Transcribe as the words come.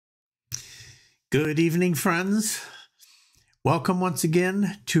Good evening, friends. Welcome once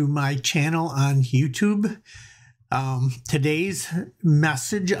again to my channel on YouTube. Today's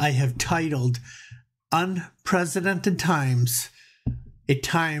message I have titled Unprecedented Times, a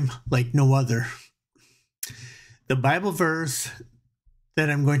Time Like No Other. The Bible verse that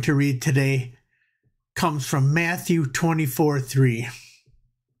I'm going to read today comes from Matthew 24:3.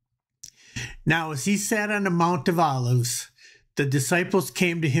 Now, as he sat on the Mount of Olives, the disciples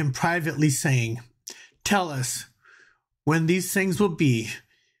came to him privately, saying, "Tell us when these things will be,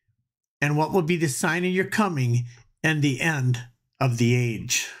 and what will be the sign of your coming and the end of the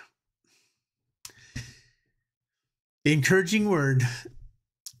age." The encouraging word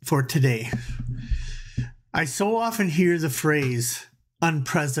for today. I so often hear the phrase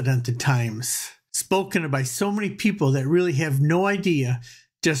unprecedented times spoken by so many people that really have no idea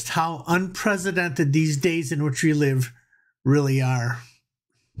just how unprecedented these days in which we live really are.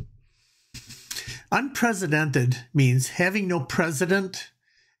 Unprecedented means having no precedent,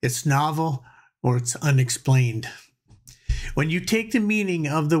 it's novel, or it's unexplained. When you take the meaning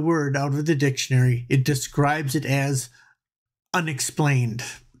of the word out of the dictionary, it describes it as unexplained.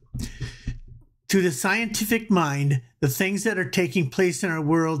 To the scientific mind, the things that are taking place in our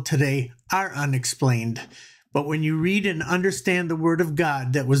world today are unexplained. But when you read and understand the Word of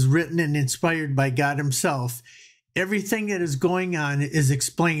God that was written and inspired by God Himself, everything that is going on is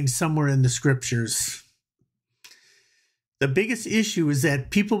explained somewhere in the Scriptures. The biggest issue is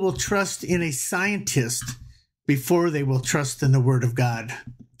that people will trust in a scientist before they will trust in the Word of God.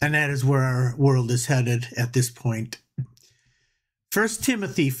 And that is where our world is headed at this point. 1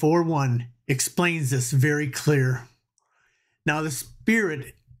 Timothy 4:1 explains this very clear. Now the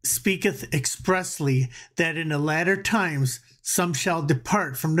Spirit speaketh expressly that in the latter times some shall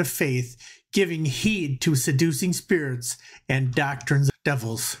depart from the faith, giving heed to seducing spirits and doctrines of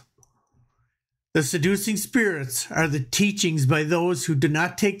devils. The seducing spirits are the teachings by those who do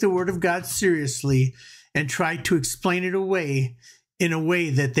not take the Word of God seriously and try to explain it away in a way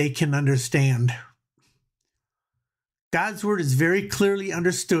that they can understand. God's Word is very clearly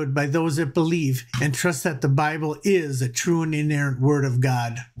understood by those that believe and trust that the Bible is a true and inerrant Word of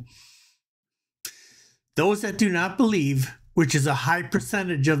God. Those that do not believe, which is a high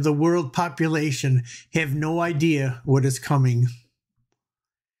percentage of the world population, have no idea what is coming.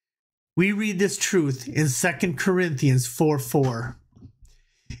 We read this truth in 2 Corinthians 4:4.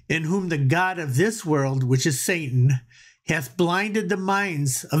 In whom the God of this world, which is Satan, hath blinded the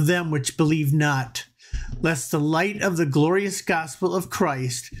minds of them which believe not, lest the light of the glorious gospel of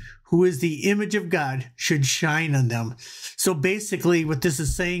Christ, who is the image of God, should shine on them. So basically what this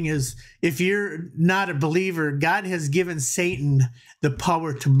is saying is, if you're not a believer, God has given Satan the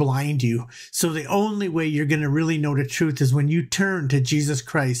power to blind you. So the only way you're going to really know the truth is when you turn to Jesus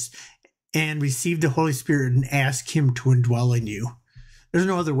Christ and receive the Holy Spirit and ask Him to indwell in you. There's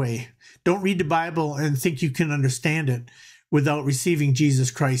no other way. Don't read the Bible and think you can understand it without receiving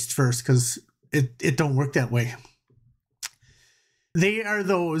Jesus Christ first, because it don't work that way. They are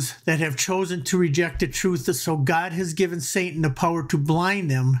those that have chosen to reject the truth, so God has given Satan the power to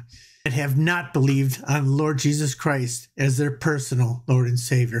blind them that have not believed on Lord Jesus Christ as their personal Lord and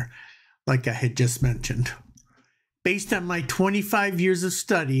Savior, like I had just mentioned. Based on my 25 years of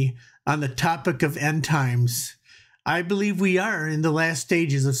study on the topic of end times, I believe we are in the last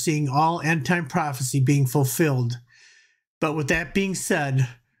stages of seeing all end-time prophecy being fulfilled. But with that being said,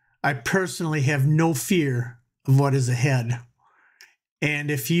 I personally have no fear of what is ahead.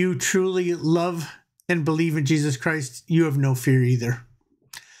 And if you truly love and believe in Jesus Christ, you have no fear either.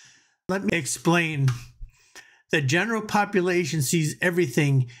 Let me explain. The general population sees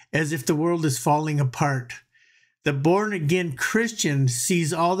everything as if the world is falling apart. The born-again Christian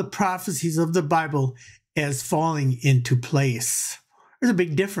sees all the prophecies of the Bible as falling into place. There's a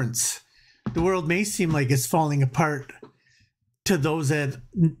big difference. The world may seem like it's falling apart to those that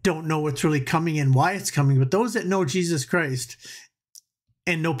don't know what's really coming and why it's coming, but those that know Jesus Christ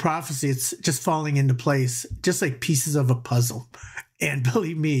and know prophecy, it's just falling into place, just like pieces of a puzzle. And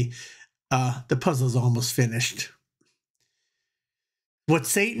believe me, the puzzle's almost finished. What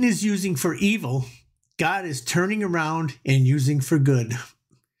Satan is using for evil, God is turning around and using for good.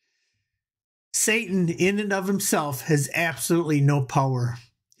 Satan, in and of himself, has absolutely no power.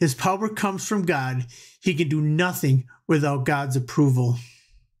 His power comes from God. He can do nothing without God's approval.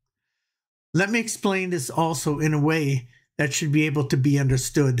 Let me explain this also in a way that should be able to be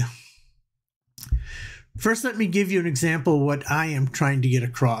understood. First, let me give you an example of what I am trying to get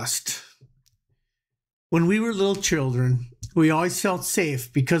across. When we were little children, we always felt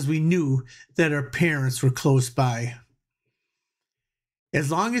safe because we knew that our parents were close by. As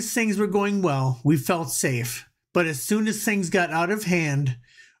long as things were going well, we felt safe. But as soon as things got out of hand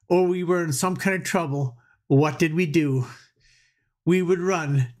or we were in some kind of trouble, what did we do? We would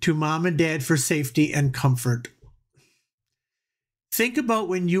run to mom and dad for safety and comfort. Think about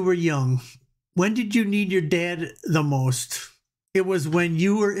when you were young. When did you need your dad the most? It was when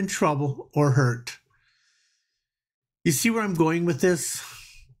you were in trouble or hurt. You see where I'm going with this?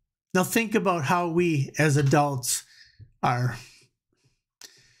 Now think about how we as adults are.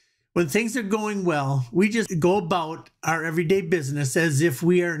 When things are going well, we just go about our everyday business as if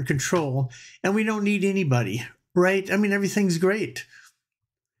we are in control and we don't need anybody, right? I mean, everything's great.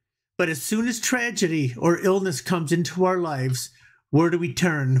 But as soon as tragedy or illness comes into our lives, where do we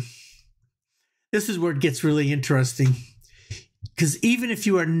turn? This is where it gets really interesting. Because even if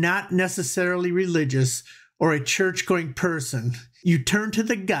you are not necessarily religious or a church-going person, you turn to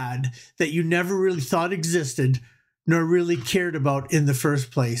the God that you never really thought existed nor really cared about in the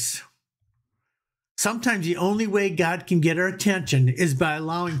first place. Sometimes the only way God can get our attention is by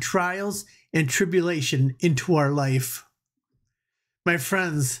allowing trials and tribulation into our life. My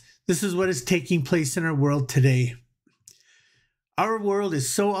friends, this is what is taking place in our world today. Our world is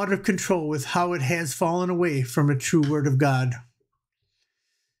so out of control with how it has fallen away from a true word of God.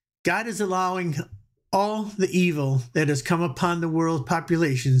 God is allowing all the evil that has come upon the world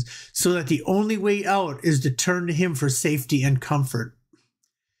populations so that the only way out is to turn to Him for safety and comfort.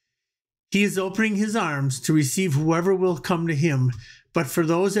 He is opening His arms to receive whoever will come to Him, but for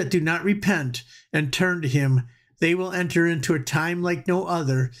those that do not repent and turn to Him, they will enter into a time like no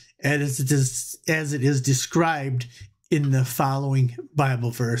other, as it is described in the following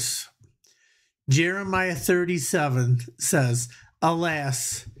Bible verse. Jeremiah 37 says,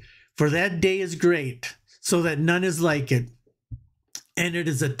 "Alas, for that day is great, so that none is like it. And it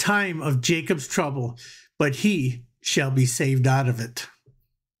is a time of Jacob's trouble, but he shall be saved out of it."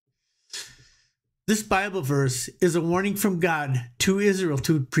 This Bible verse is a warning from God to Israel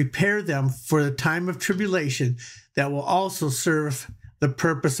to prepare them for the time of tribulation that will also serve the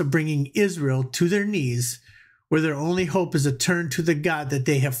purpose of bringing Israel to their knees, where their only hope is to turn to the God that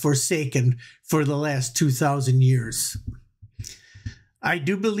they have forsaken for the last 2,000 years. I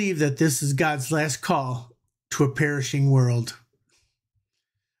do believe that this is God's last call to a perishing world.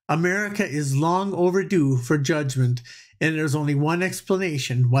 America is long overdue for judgment, and there's only one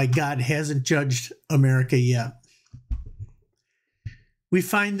explanation why God hasn't judged America yet. We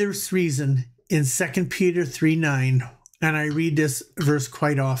find this reason in 2 Peter 3:9, and I read this verse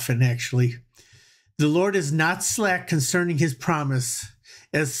quite often, actually. "The Lord is not slack concerning His promise,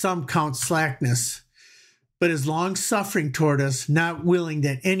 as some count slackness, but is long-suffering toward us, not willing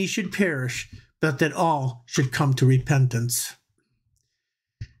that any should perish, but that all should come to repentance."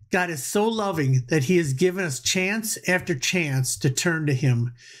 God is so loving that He has given us chance after chance to turn to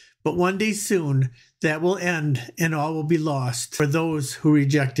Him. But one day soon, that will end and all will be lost for those who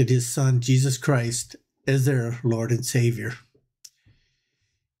rejected His Son, Jesus Christ, as their Lord and Savior.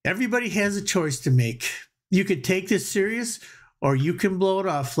 Everybody has a choice to make. You could take this serious, or you can blow it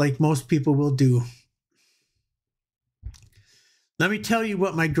off like most people will do. Let me tell you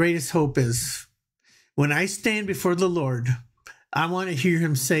what my greatest hope is. When I stand before the Lord, I want to hear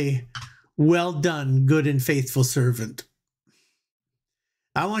Him say, "Well done, good and faithful servant."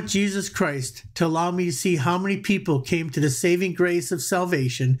 I want Jesus Christ to allow me to see how many people came to the saving grace of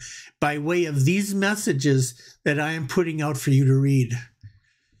salvation by way of these messages that I am putting out for you to read.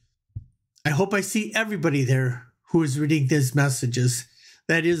 I hope I see everybody there who is reading these messages.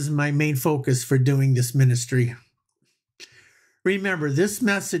 That is my main focus for doing this ministry. Remember, this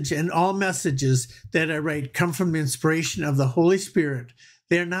message and all messages that I write come from the inspiration of the Holy Spirit.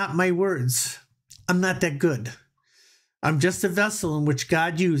 They are not my words. I'm not that good. I'm just a vessel in which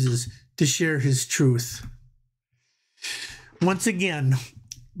God uses to share His truth. Once again,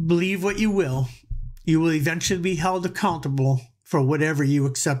 believe what you will eventually be held accountable for whatever you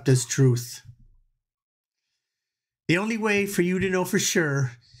accept as truth. The only way for you to know for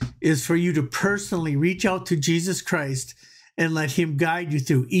sure is for you to personally reach out to Jesus Christ and let Him guide you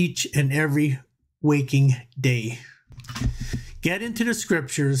through each and every waking day. Get into the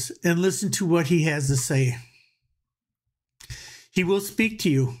scriptures and listen to what He has to say. He will speak to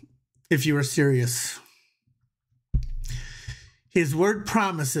you if you are serious. His word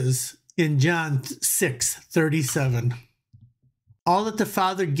promises in John 6:37, "All that the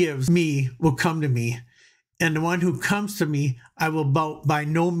Father gives me will come to me, and the one who comes to me I will by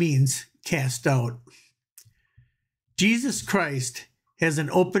no means cast out." Jesus Christ has an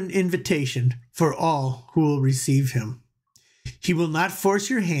open invitation for all who will receive Him. He will not force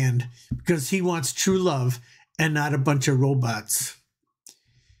your hand because He wants true love and not a bunch of robots.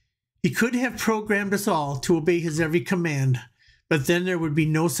 He could have programmed us all to obey his every command, but then there would be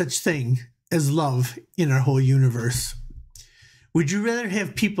no such thing as love in our whole universe. Would you rather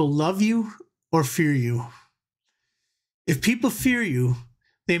have people love you or fear you? If people fear you,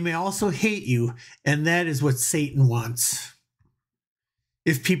 they may also hate you, and that is what Satan wants.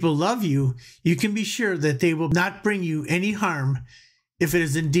 If people love you, you can be sure that they will not bring you any harm if it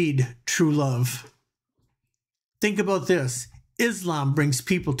is indeed true love. Think about this. Islam brings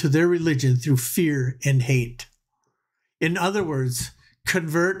people to their religion through fear and hate. In other words,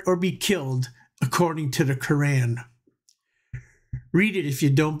 convert or be killed according to the Quran. Read it if you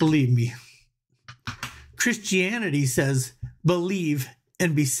don't believe me. Christianity says, believe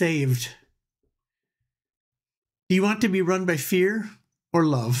and be saved. Do you want to be run by fear or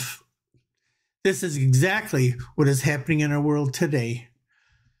love? This is exactly what is happening in our world today.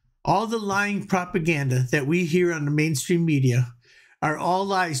 All the lying propaganda that we hear on the mainstream media are all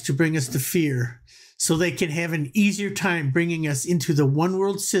lies to bring us to fear, so they can have an easier time bringing us into the one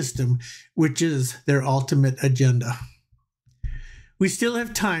world system, which is their ultimate agenda. We still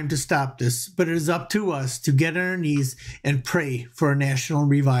have time to stop this, but it is up to us to get on our knees and pray for a national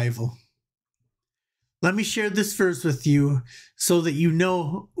revival. Let me share this verse with you so that you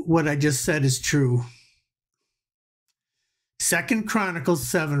know what I just said is true. 2 Chronicles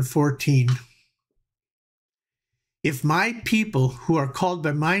 7:14. If my people who are called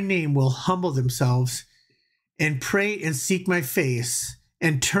by my name will humble themselves and pray and seek my face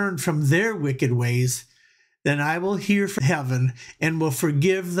and turn from their wicked ways, then I will hear from heaven and will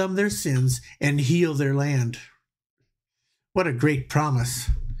forgive them their sins and heal their land. What a great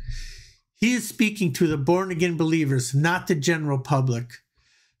promise. He is speaking to the born-again believers, not the general public.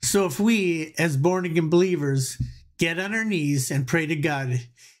 So if we, as born-again believers, get on our knees and pray to God,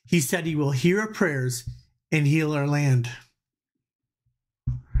 he said he will hear our prayers and heal our land.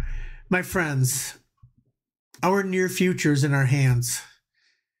 My friends, our near future is in our hands.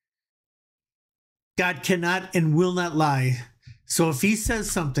 God cannot and will not lie. So if he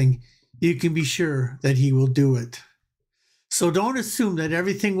says something, you can be sure that he will do it. So don't assume that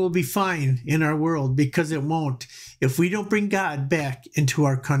everything will be fine in our world, because it won't if we don't bring God back into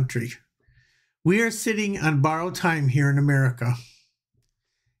our country. We are sitting on borrowed time here in America.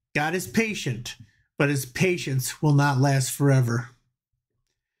 God is patient, but his patience will not last forever.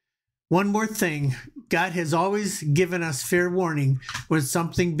 One more thing, God has always given us fair warning when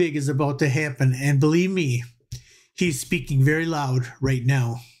something big is about to happen, and believe me, he's speaking very loud right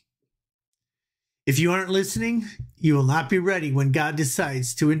now. If you aren't listening, you will not be ready when God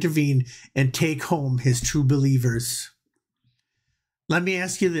decides to intervene and take home his true believers. Let me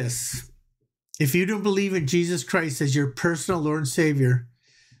ask you this. If you don't believe in Jesus Christ as your personal Lord and Savior,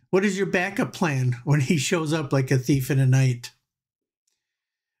 what is your backup plan when he shows up like a thief in the night?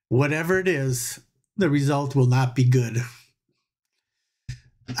 Whatever it is, the result will not be good.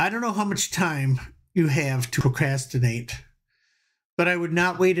 I don't know how much time you have to procrastinate, but I would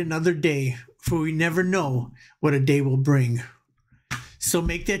not wait another day, for we never know what a day will bring. So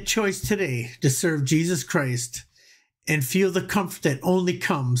make that choice today to serve Jesus Christ and feel the comfort that only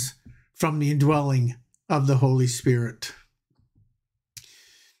comes from the indwelling of the Holy Spirit.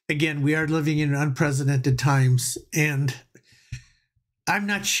 Again, we are living in unprecedented times, and I'm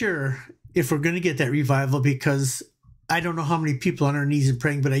not sure if we're going to get that revival, because I don't know how many people on our knees and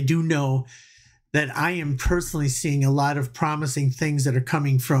praying, but I do know that I am personally seeing a lot of promising things that are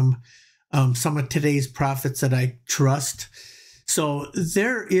coming from some of today's prophets that I trust. So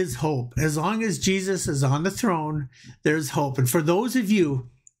there is hope. As long as Jesus is on the throne, there's hope. And for those of you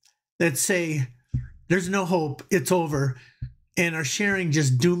that say there's no hope, it's over, and are sharing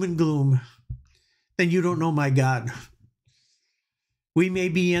just doom and gloom, then you don't know my God. We may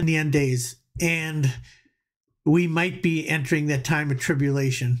be in the end days, and we might be entering that time of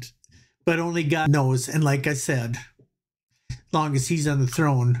tribulation, but only God knows. And like I said, as long as he's on the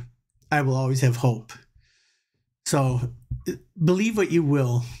throne, I will always have hope. So believe what you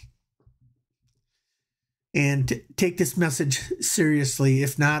will, and take this message seriously.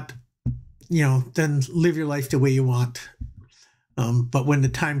 If not, then live your life the way you want. But when the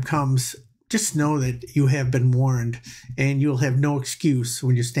time comes, just know that you have been warned, and you'll have no excuse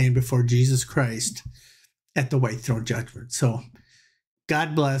when you stand before Jesus Christ at the white throne judgment. So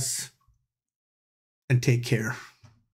God bless, and take care.